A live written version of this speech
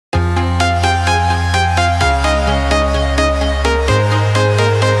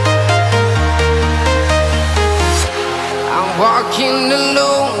walking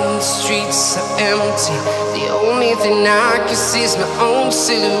alone, the streets are empty. The only thing I can see is my own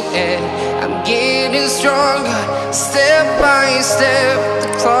silhouette. I'm getting stronger, step by step. The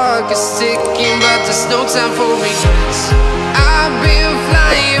clock is ticking, but there's no time for regrets. I've been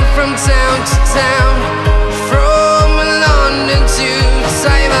flying from town to town, from London to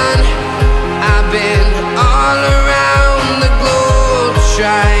Taiwan. I've been all around the globe,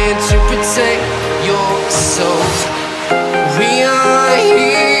 trying to protect your soul. We are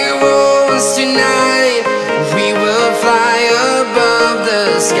heroes tonight. We will fly above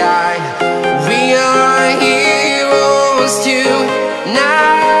the sky. We are heroes tonight.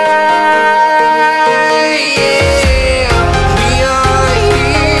 Yeah. We are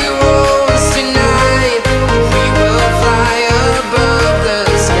heroes tonight. We will fly above the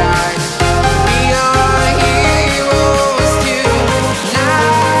sky. We are heroes tonight.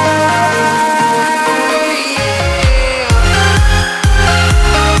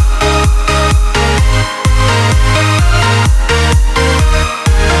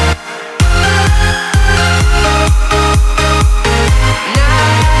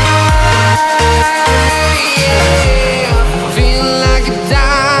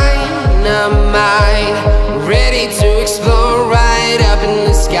 Explore right up in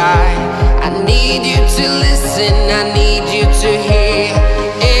the sky. I need you to listen, I need you